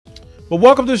Well,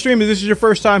 welcome to the stream. If this is your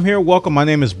first time here, welcome. My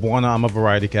name is Bwana. I'm a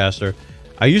variety caster.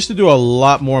 I used to do a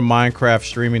lot more Minecraft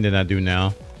streaming than I do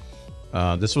now.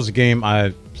 This was a game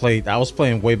I played. I was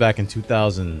playing way back in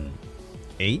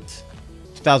 2008,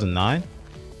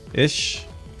 2009-ish.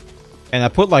 And I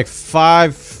put like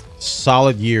 5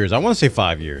 solid years. I want to say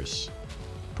 5 years.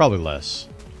 Probably less.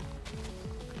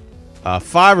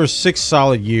 5 or 6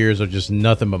 solid years of just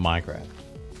nothing but Minecraft.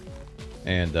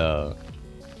 And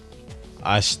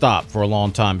I stopped for a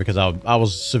long time because I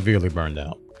was severely burned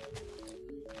out.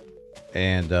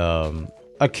 And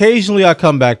occasionally I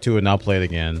come back to it and I'll play it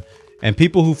again. And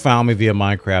people who found me via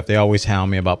Minecraft, they always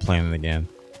hound me about playing it again.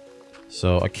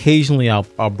 So occasionally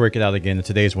I'll break it out again, and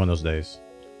today's one of those days.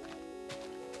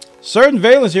 Certain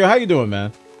Valence here, how you doing,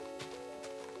 man?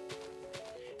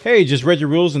 Hey, just read your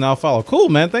rules and I'll follow. Cool,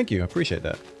 man, thank you. I appreciate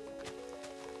that.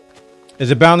 Is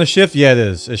it bound to shift? Yeah, it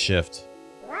is. It's shift.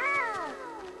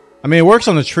 I mean, it works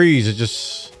on the trees. It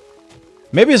just...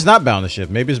 Maybe it's not bound to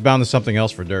shift. Maybe it's bound to something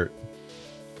else for dirt.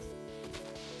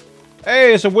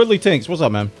 Hey, it's a Woodley Tinks. What's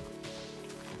up, man?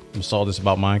 You saw this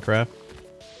about Minecraft?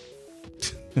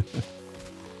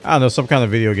 I don't know, some kind of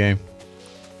video game.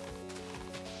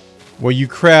 Where you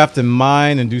craft and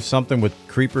mine and do something with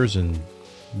creepers and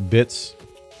bits.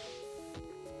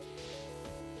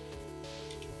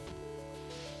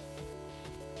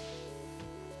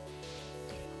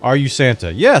 Are you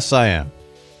Santa? Yes, I am.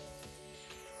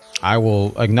 I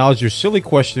will acknowledge your silly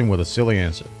question with a silly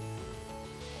answer.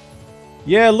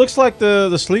 Yeah, it looks like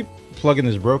the sleep plugin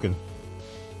is broken.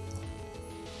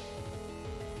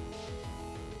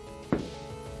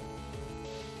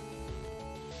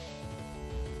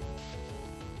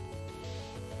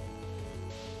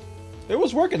 It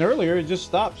was working earlier, it just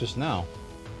stopped just now.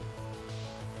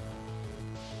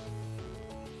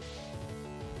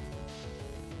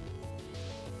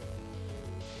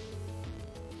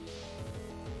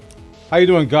 How you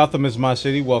doing? Gotham is my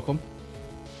city. Welcome.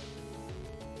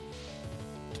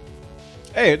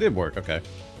 Hey, it did work. Okay.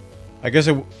 I guess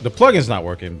the plugin's not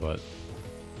working, but...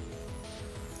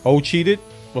 Oh, cheated?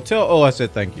 Well, tell Oh I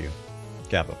said thank you.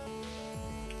 Kappa.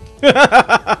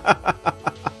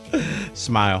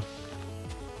 Smile.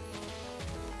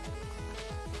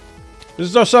 This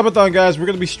is our subathon, guys. We're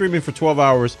going to be streaming for 12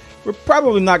 hours. We're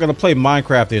probably not going to play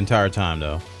Minecraft the entire time,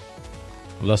 though.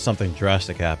 Unless something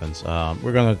drastic happens.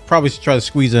 We're going to probably try to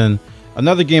squeeze in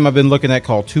another game I've been looking at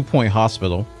called 2 Point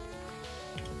Hospital.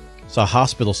 It's a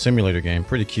hospital simulator game.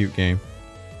 Pretty cute game.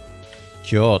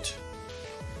 Cute.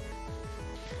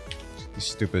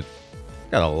 Stupid.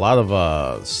 Got a lot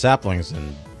of saplings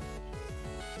and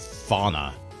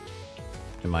fauna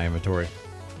in my inventory.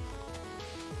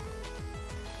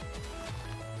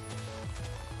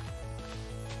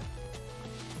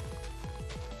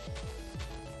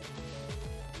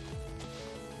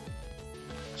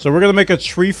 So we're gonna make a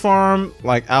tree farm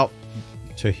like out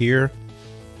to here.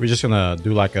 We're just gonna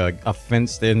do like a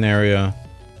fenced in area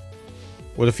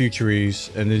with a few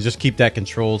trees, and then just keep that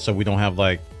controlled so we don't have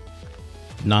like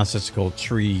nonsensical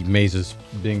tree mazes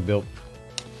being built.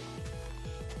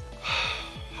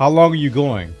 How long are you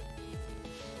going?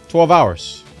 12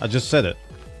 hours. I just said it.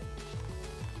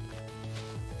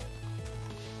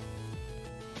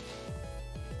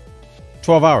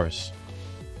 "12 hours.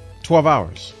 12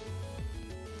 hours.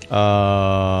 All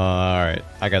right.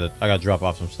 I gotta drop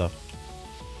off some stuff.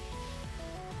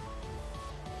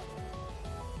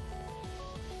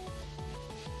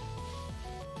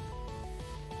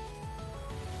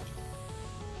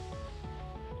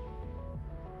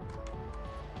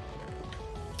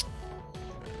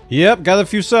 Yep, got a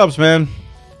few subs, man.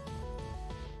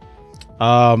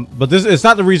 But this it's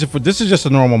not the reason for this is just a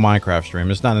normal Minecraft stream.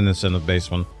 It's not an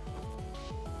incentive-based one.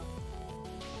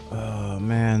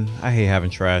 Man, I hate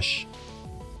having trash.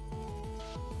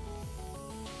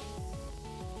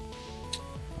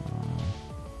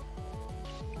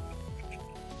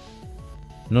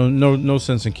 No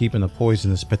sense in keeping a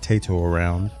poisonous potato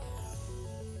around.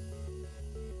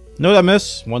 Know what I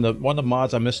miss? One of the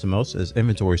mods I miss the most is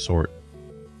inventory sort.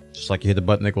 Just like you hit the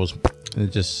button, it goes and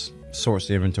it just sorts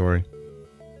the inventory.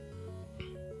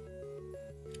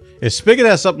 If Spigot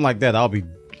has something like that, I'll be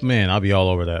all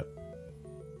over that.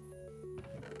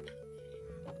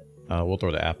 We'll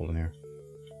throw the apple in here.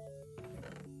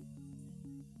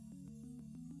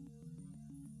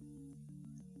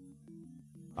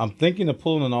 I'm thinking of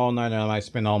pulling an all-nighter and I might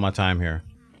spend all my time here.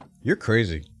 You're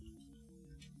crazy.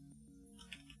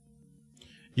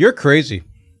 You're crazy.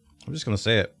 I'm just gonna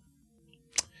say it.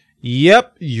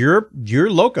 Yep, you're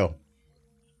loco.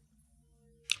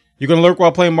 You're gonna lurk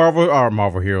while playing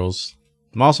Marvel Heroes.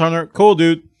 Monster Hunter? Cool,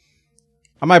 dude.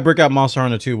 I might break out Monster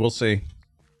Hunter too. We'll see.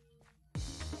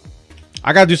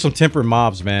 I gotta do some temper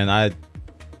mobs, man. I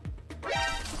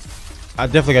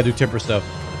definitely gotta do temper stuff.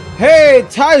 Hey,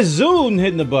 Tyzoon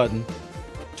hitting the button.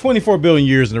 24 billion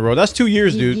years in a row. That's 2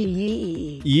 years, dude.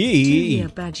 Yee. 2-year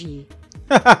badgie.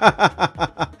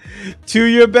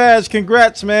 2-year badge.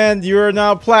 Congrats, man. You are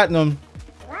now platinum.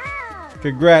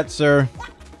 Congrats, sir.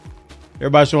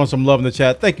 Everybody showing some love in the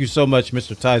chat. Thank you so much,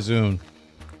 Mr. Tyzoon.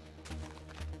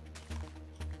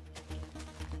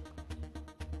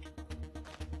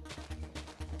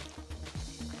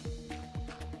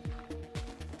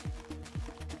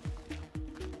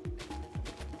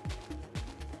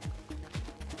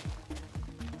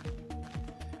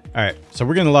 All right, so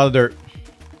we're getting a lot of dirt.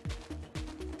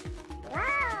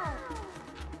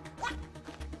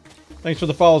 Thanks for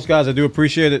the follows, guys. I do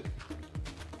appreciate it.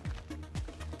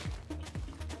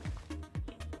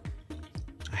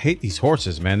 I hate these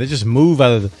horses, man. They just move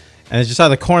out of the... And it's just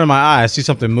out of the corner of my eye. I see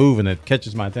something move and it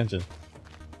catches my attention.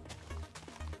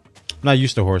 I'm not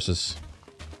used to horses.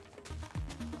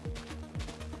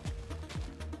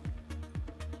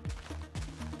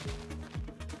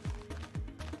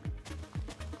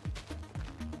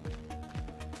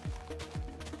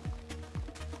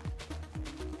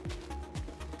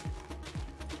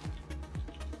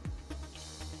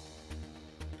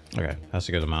 Okay, that's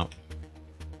a good amount.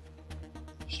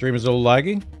 Stream is a little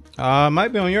laggy. Might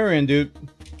be on your end, dude.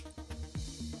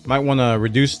 Might want to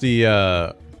reduce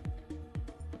the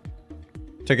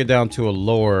take it down to a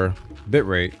lower bit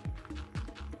rate,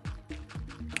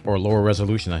 or lower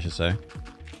resolution, I should say.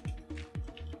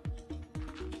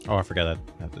 Oh, I forgot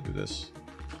I have to do this.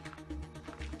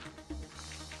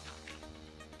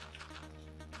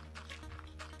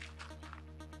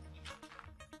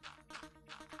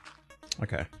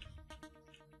 Okay.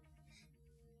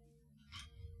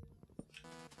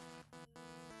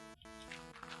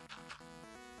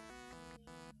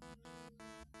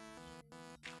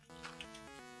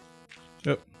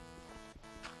 Yep.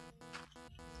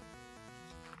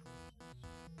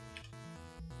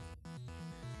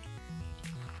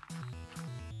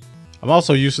 I'm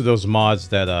also used to those mods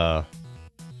that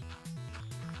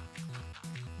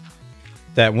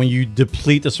that when you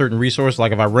deplete a certain resource,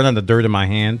 like if I run out of dirt in my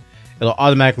hand, it'll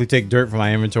automatically take dirt from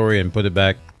my inventory and put it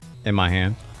back in my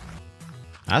hand.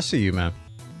 I see you, man.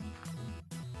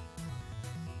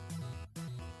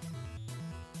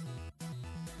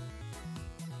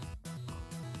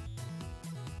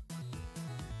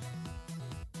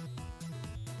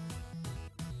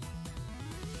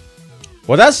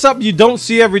 Well, that's something you don't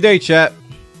see every day, chat.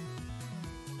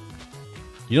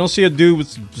 You don't see a dude with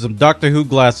some Doctor Who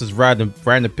glasses riding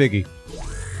a piggy.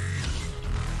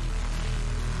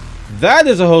 That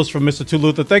is a host from Mr.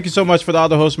 Tulutha. Thank you so much for the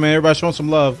auto host, man. Everybody showing some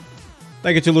love.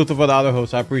 Thank you, Tulutha, for the auto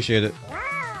host. I appreciate it.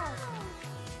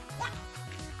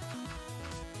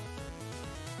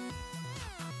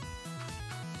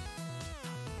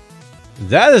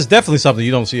 That is definitely something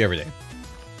you don't see every day.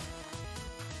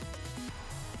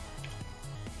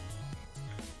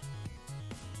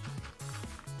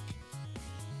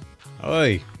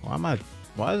 Oi,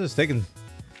 why is this taking...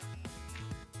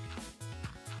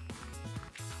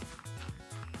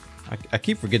 I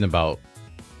keep forgetting about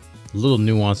little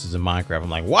nuances in Minecraft. I'm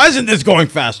like, why isn't this going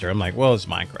faster? I'm like, well, it's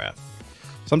Minecraft.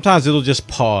 Sometimes it'll just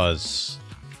pause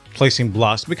placing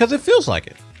blocks because it feels like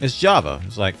it. It's Java.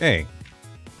 It's like, hey,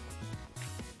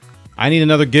 I need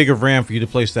another gig of RAM for you to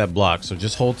place that block, so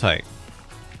just hold tight.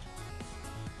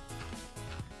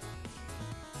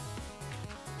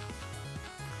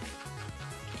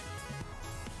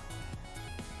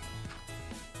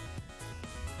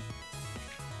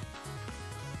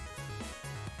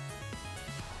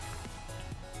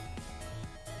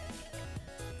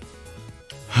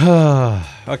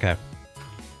 Okay.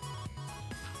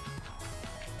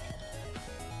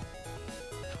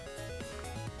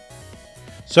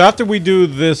 So after we do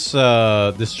this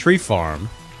this tree farm,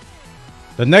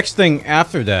 the next thing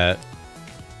after that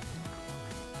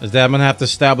is that I'm gonna have to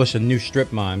establish a new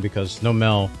strip mine because No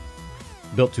Mel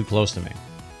built too close to me.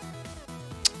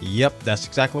 Yep, that's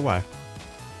exactly why.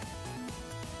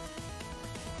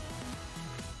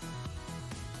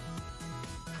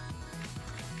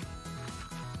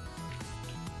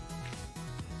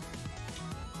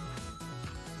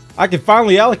 I can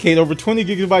finally allocate over 20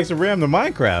 gigabytes of RAM to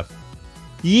Minecraft.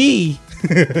 Yee!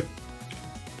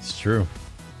 It's true.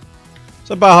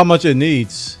 It's about how much it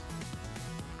needs.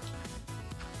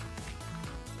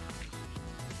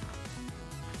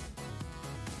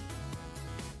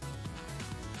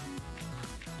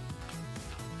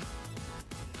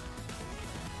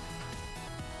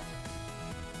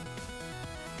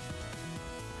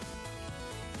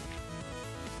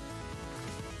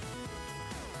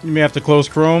 You may have to close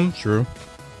Chrome. True.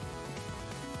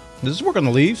 Does this work on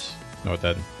the leaves? No, it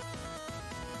doesn't.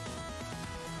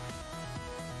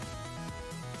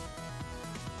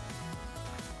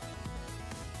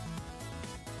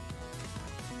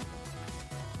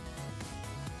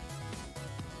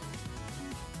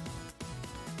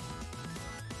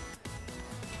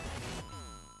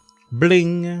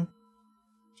 Bling.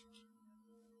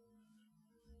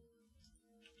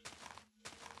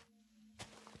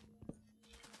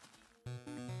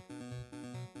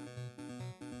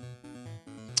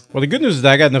 Well, the good news is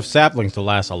that I got enough saplings to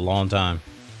last a long time.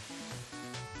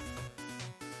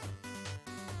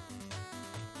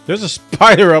 There's a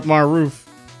spider up my roof.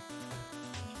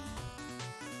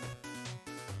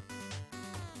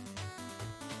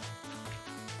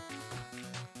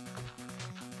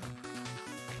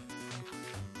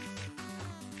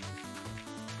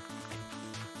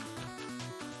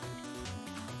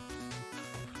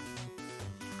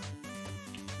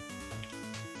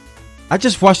 I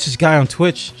just watched this guy on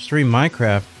Twitch stream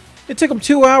Minecraft. It took him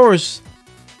 2 hours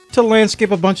to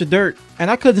landscape a bunch of dirt, and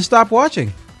I couldn't stop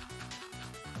watching.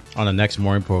 On the next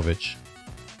Morning Povich.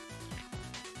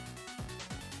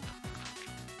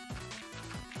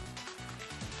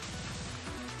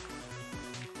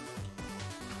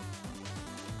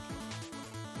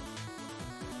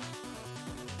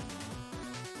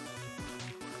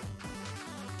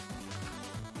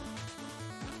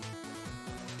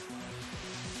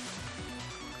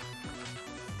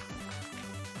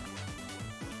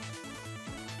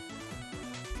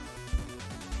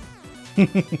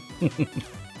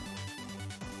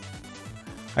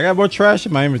 I got more trash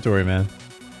in my inventory, man.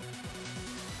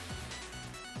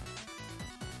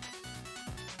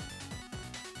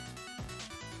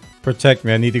 Protect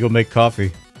me, I need to go make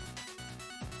coffee.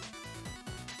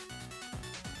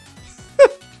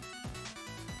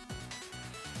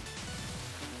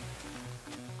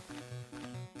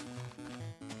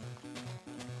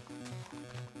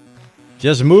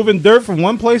 Just moving dirt from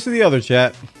one place to the other,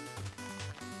 chat.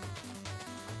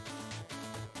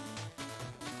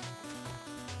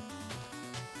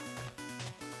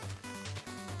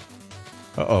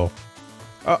 Uh-oh.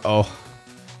 Uh-oh.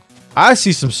 I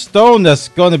see some stone that's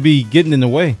going to be getting in the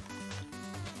way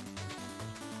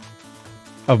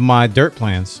of my dirt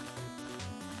plans.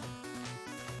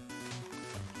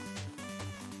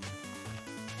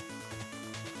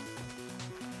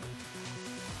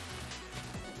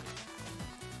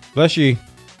 Bless ye.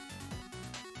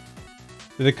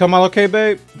 Did it come out okay,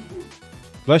 babe?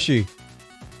 Bless ye.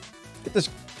 Get this.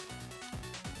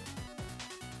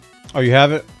 Oh, you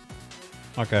have it?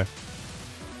 Okay.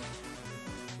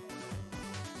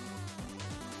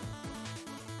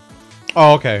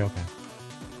 Oh, okay, okay.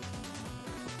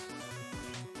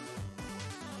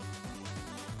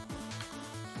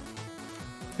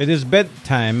 It is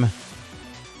bedtime.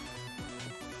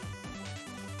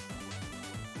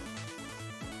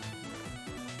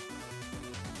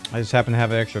 I just happen to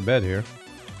have an extra bed here.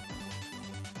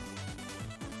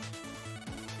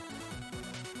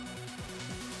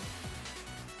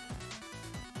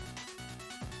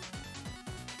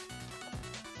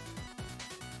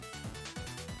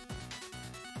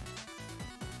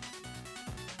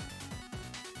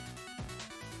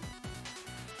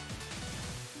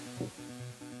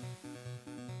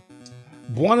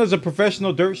 Bwana is a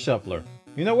professional dirt shuffler.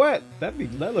 You know what? That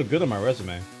look good on my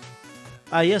resume.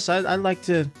 Yes, I'd like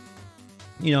to.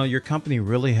 You know, your company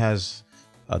really has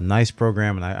a nice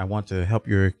program, and I want to help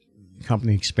your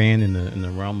company expand in the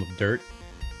realm of dirt.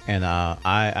 And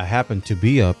I happen to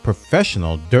be a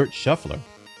professional dirt shuffler.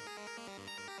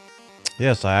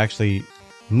 Yes, I actually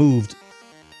moved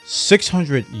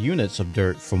 600 units of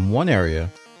dirt from one area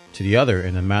to the other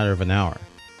in a matter of an hour,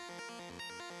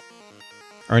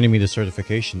 earning me the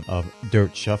certification of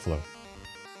dirt shuffler.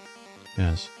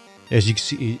 Yes, as you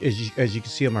can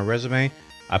see on my resume,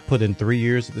 I put in 3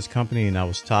 years at this company, and I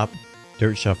was top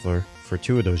dirt shuffler for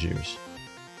 2 of those years.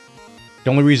 The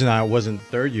only reason I wasn't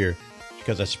third year is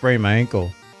because I sprained my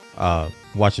ankle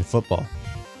watching football.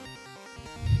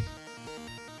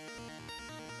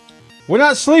 We're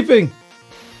not sleeping.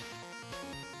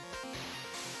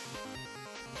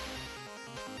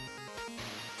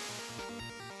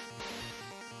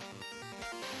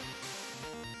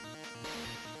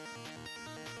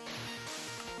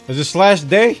 Is it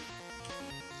 /day?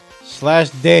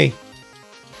 /day.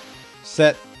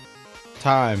 Set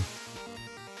time.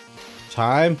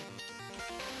 Time?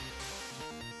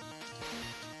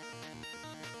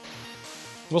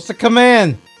 What's the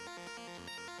command?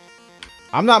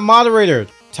 I'm not moderator.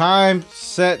 Time,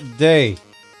 set, day.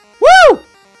 Woo!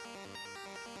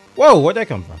 Whoa, where'd that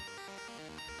come from?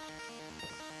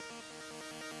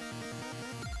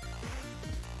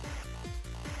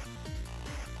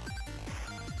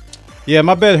 Yeah,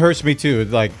 my bed hurts me too.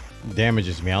 It like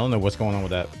damages me. I don't know what's going on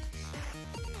with that.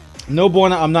 No,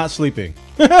 Bwana, I'm not sleeping.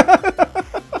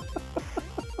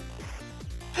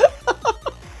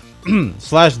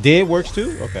 Slash dead works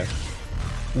too? Okay.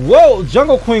 Whoa,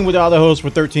 Jungle Queen with the other host for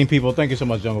 13 people. Thank you so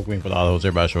much, Jungle Queen, for the other host.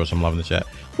 Everybody show us some love in the chat.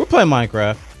 We're playing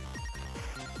Minecraft.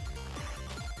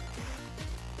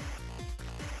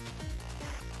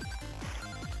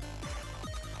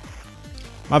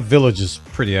 My village is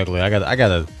pretty ugly. I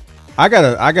gotta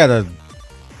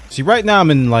see. Right now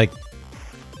I'm in like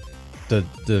the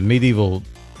medieval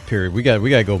period. We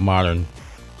gotta go modern.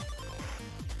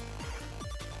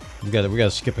 We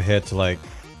gotta skip ahead to like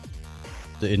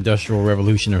the Industrial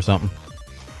Revolution or something.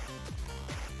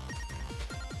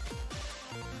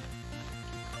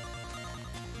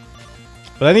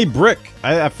 But I need brick.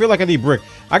 I feel like I need brick.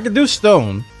 I could do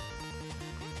stone.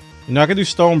 You know, I could do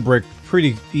stone brick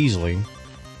pretty easily.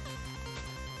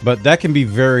 But that can be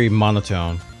very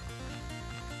monotone.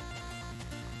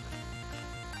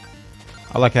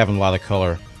 I like having a lot of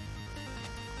color.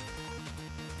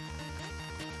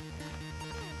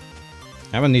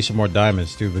 I'm gonna need some more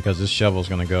diamonds too because this shovel's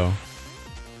gonna go.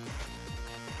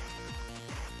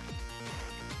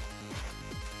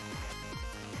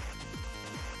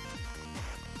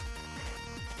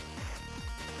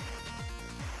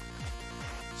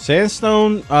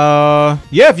 Sandstone,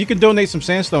 yeah, if you can donate some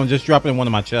sandstone, just drop it in one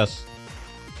of my chests.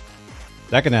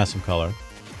 That can add some color.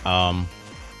 But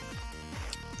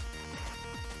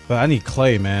I need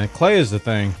clay, man. Clay is the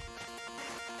thing.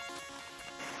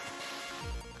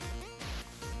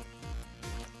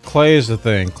 Clay is the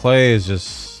thing. Clay is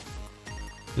just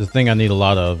the thing I need a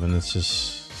lot of, and it's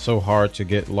just so hard to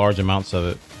get large amounts of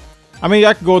it. I mean,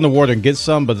 I could go in the water and get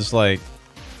some, but it's like,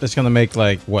 it's gonna make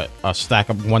like, what, a stack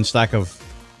of, one stack of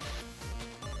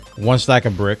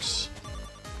bricks.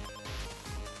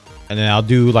 And then I'll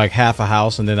do like half a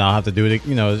house, and then I'll have to do it,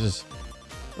 you know, it's just,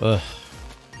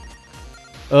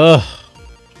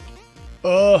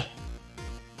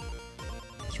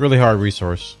 it's really hard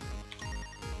resource.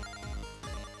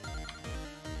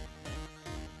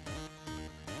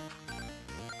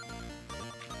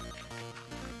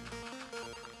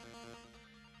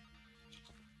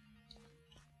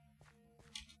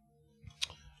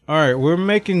 All right, we're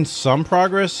making some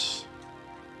progress.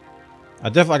 I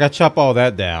gotta chop all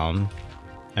that down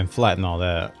and flatten all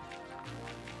that.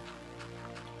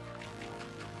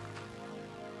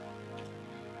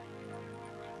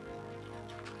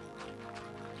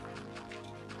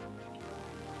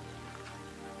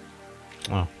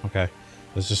 Oh, okay.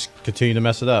 Let's just continue to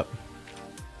mess it up.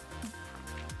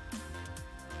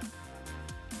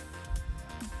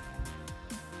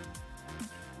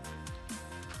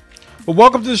 But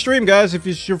welcome to the stream, guys. If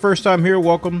it's your first time here,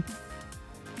 welcome.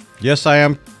 Yes, I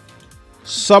am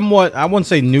somewhat, I wouldn't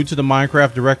say new to the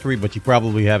Minecraft directory, but you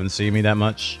probably haven't seen me that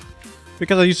much.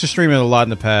 Because I used to stream it a lot in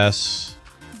the past.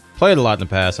 Played a lot in the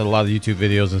past. Had a lot of YouTube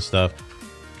videos and stuff.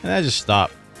 And I just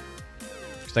stopped.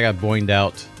 Because I got boinged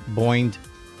out. Boinged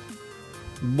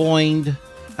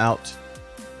out.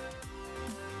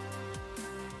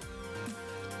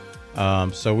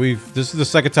 So this is the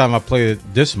second time I played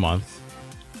it this month.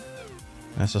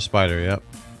 That's a spider, yep.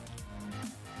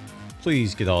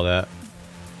 Please get all that.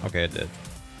 Okay, it did.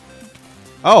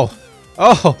 Oh!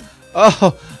 Oh!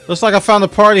 Oh! Looks like I found a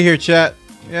party here, chat.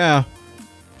 Yeah.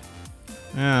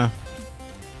 Yeah.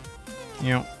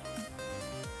 Yep.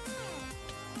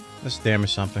 Let's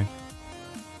damage something.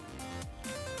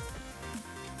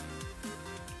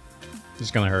 This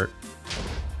is gonna hurt.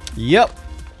 Yep.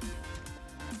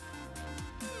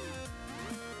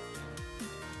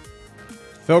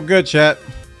 Felt good, chat.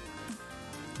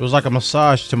 It was like a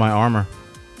massage to my armor.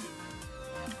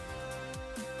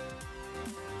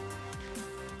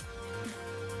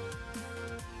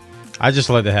 I just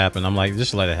let it happen. I'm like,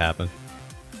 just let it happen.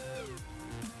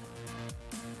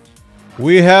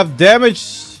 We have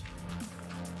damaged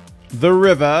the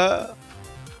river.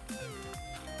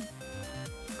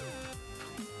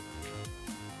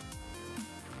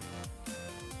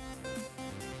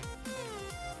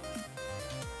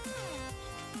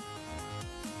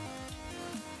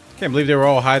 Can't believe they were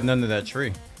all hiding under that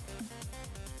tree.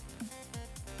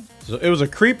 So it was a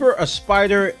creeper, a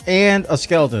spider, and a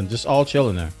skeleton, just all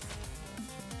chilling there.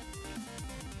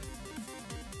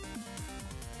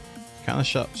 Kind of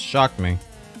shocked me.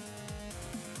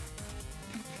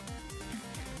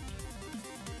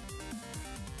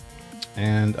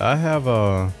 And I have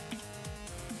a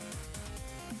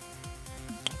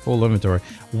full inventory.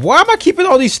 Why am I keeping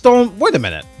all these stone? Wait a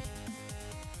minute.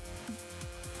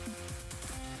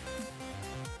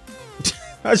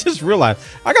 I just realized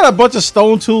I got a bunch of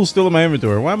stone tools still in my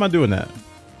inventory. Why am I doing that?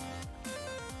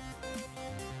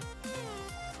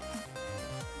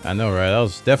 I know, right? That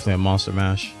was definitely a monster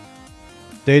mash.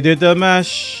 They did the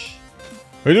mash.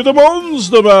 They did the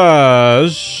monster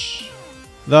mash.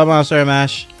 The monster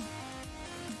mash.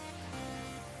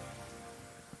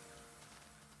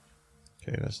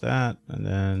 Okay, that's that. And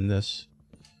then this.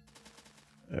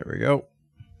 There we go.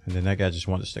 And then that guy just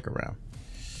wanted to stick around.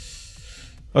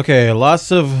 Okay,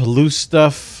 lots of loose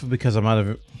stuff because I'm out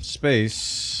of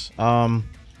space. Here,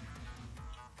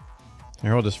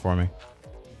 hold this for me.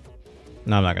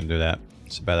 No, I'm not gonna do that.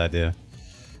 It's a bad idea.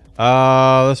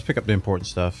 Let's pick up the important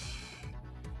stuff.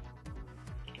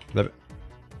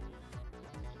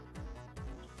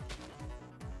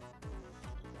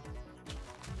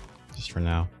 Just for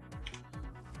now.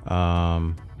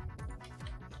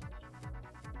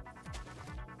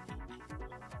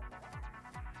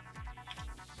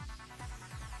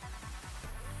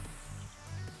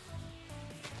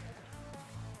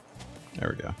 There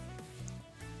we go.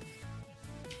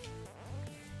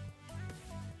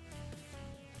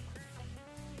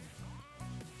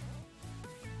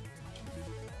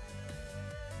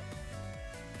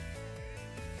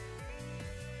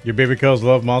 Your baby cubs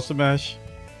love Monster Mash?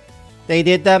 They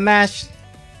did the mash.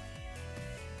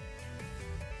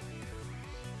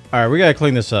 Alright, we gotta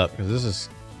clean this up because this is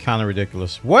kind of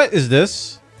ridiculous. What is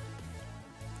this?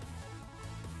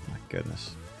 My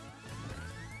goodness.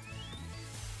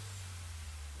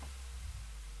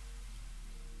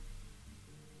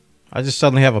 I just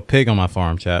suddenly have a pig on my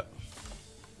farm, chat.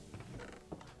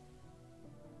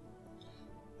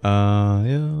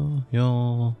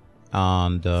 Yo,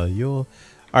 and yo.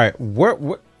 All right,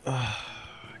 what? I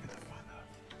gotta find out.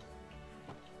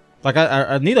 Like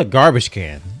I need a garbage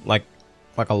can, like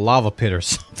a lava pit or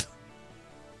something.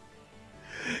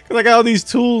 Cause I got all these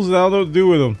tools and I don't know what to do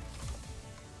with them.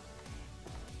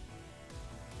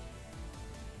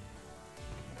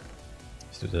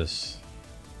 Let's do this.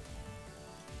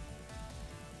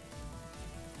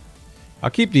 I'll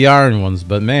keep the iron ones,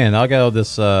 but man, I got all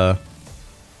this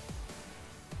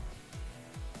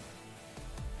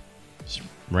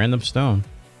random stone.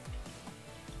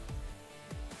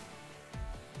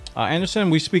 Anderson,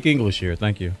 we speak English here.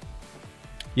 Thank you.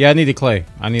 Yeah, I needed clay.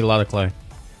 I need a lot of clay.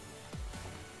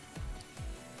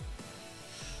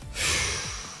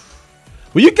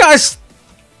 Will you guys...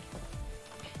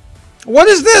 What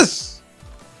is this?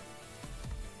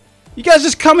 You guys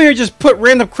just come here and just put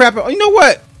random crap... You know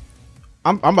what?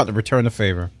 I'm about to return the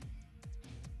favor.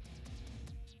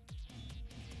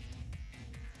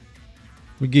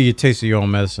 We give you a taste of your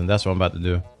own medicine. That's what I'm about to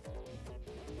do.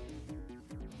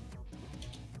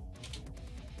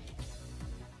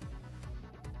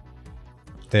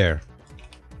 There.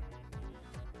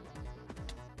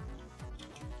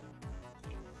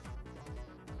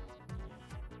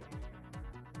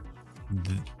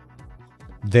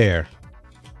 There.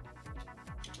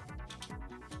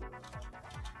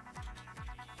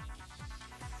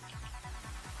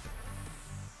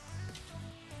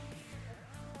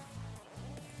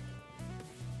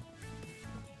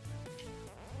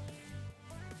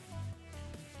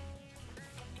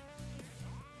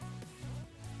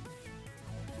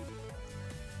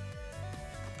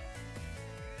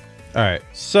 All right,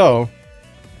 so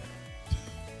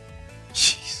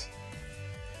jeez.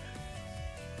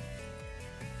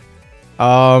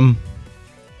 All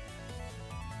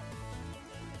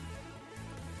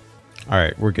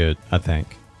right, we're good, I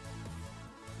think.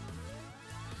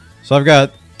 So I've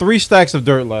got 3 stacks of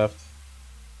dirt left.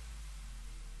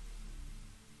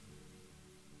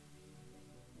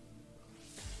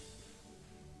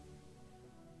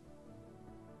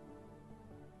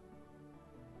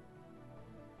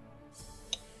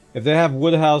 If they have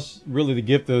wood house, really the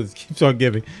gift that keeps on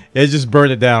giving. It just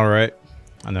burned it down, right?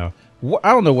 I know.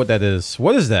 I don't know what that is.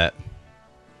 What is that?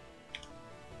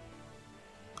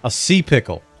 A sea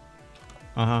pickle.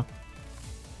 Uh-huh.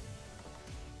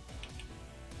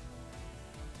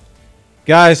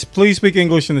 Guys, please speak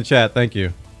English in the chat. Thank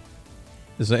you.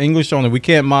 This is English only. We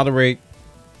can't moderate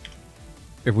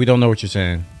if we don't know what you're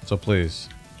saying. So please.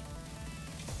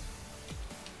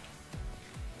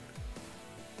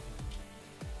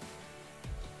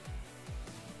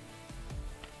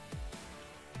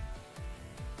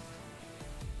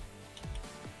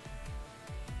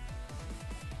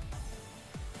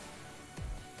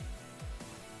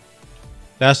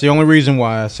 That's the only reason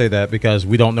why I say that, because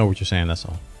we don't know what you're saying. That's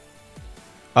all.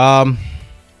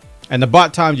 And the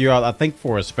bot timed you out, I think,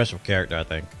 for a special character. I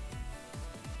think.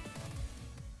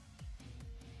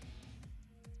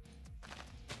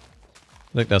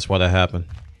 I think that's why that happened.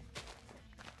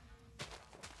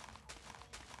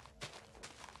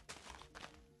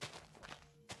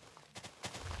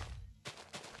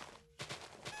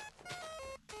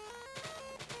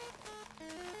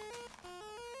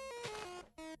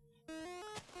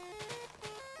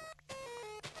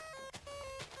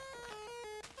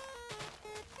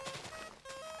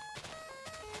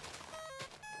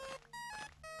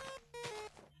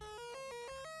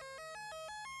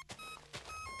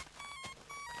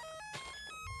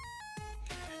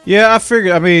 Yeah, I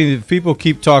figured. I mean, if people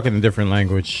keep talking a different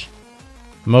language,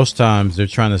 most times they're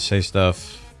trying to say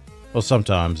stuff. Well,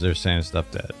 sometimes they're saying stuff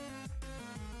that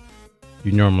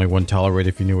you normally wouldn't tolerate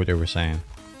if you knew what they were saying.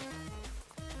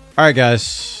 All right,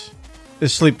 guys,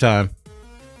 it's sleep time.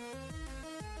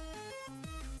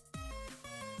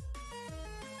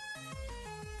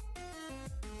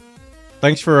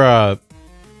 Thanks for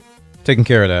taking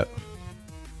care of that.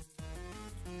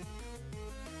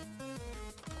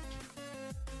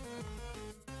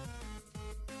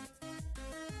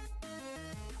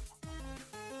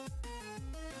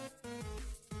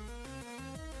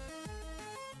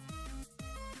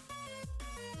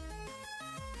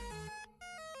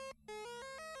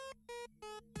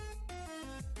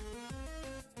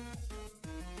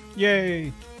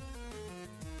 Yay!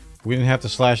 We didn't have to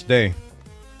slash day.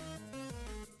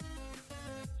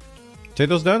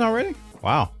 Potatoes done already?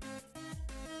 Wow.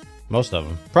 Most of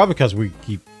them. Probably because we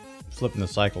keep flipping the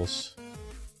cycles.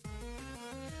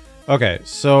 Okay,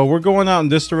 so we're going out in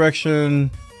this direction.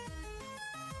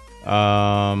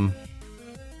 Almost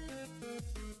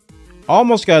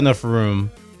got enough room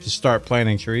to start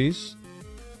planting trees.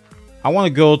 I want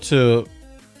to go to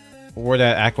where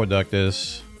that aqueduct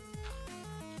is.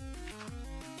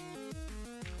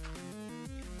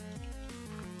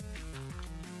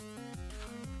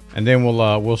 And then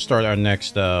we'll start our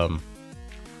next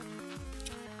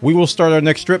we will start our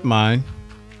next strip mine.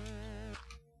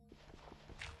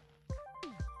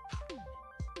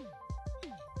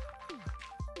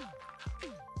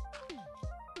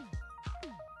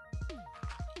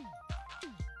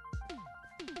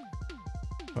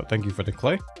 Oh, thank you for the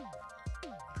clay.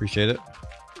 Appreciate it.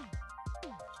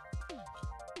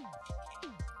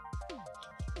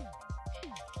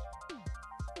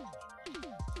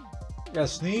 Got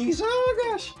sneeze?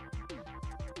 Oh gosh.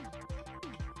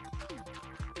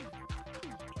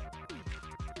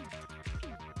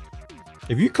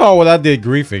 If you call what I did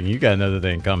griefing, you got another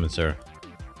thing coming, sir.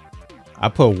 I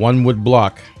put one wood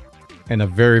block in a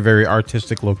very, very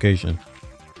artistic location.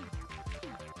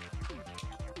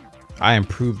 I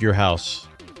improved your house.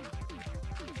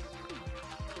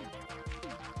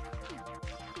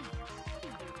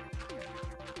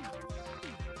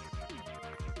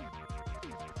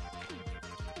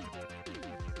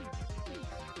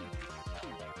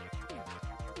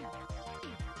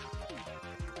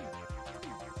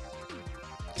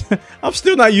 I'm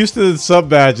still not used to the sub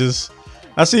badges.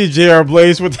 I see JR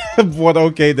Blaze with one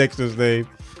OK next to his name.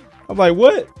 I'm like,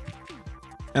 what?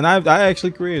 And I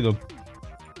actually created them.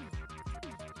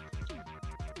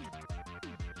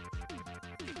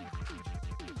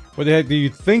 What the heck do you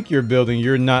think you're building?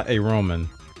 You're not a Roman.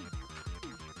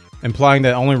 Implying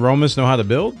that only Romans know how to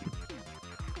build?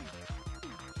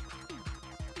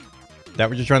 That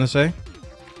what you're trying to say?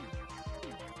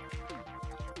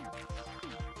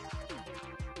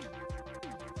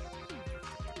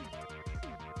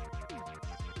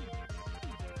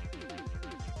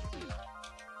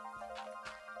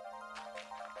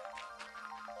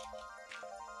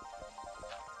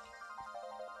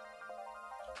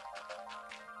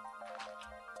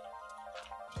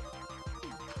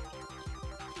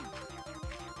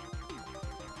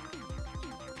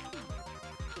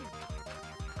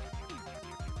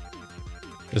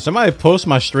 Did somebody post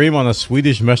my stream on a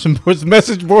Swedish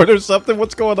message board or something?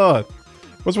 What's going on?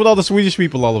 What's with all the Swedish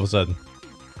people all of a sudden?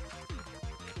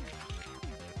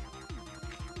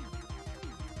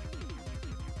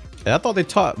 Yeah, I thought they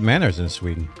taught manners in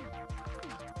Sweden.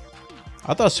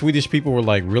 I thought Swedish people were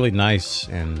like really nice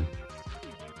and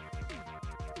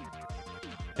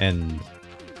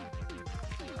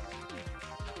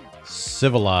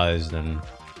civilized and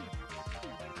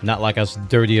not like us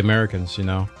dirty Americans, you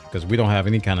know, because we don't have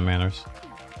any kind of manners.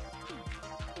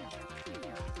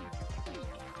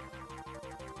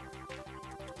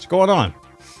 What's going on?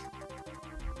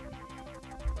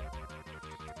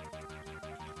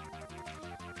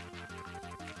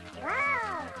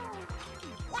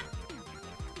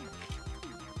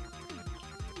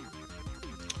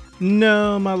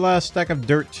 No, my last stack of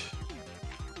dirt.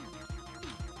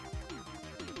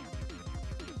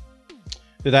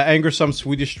 Did I anger some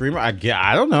Swedish streamer? I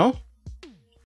don't know.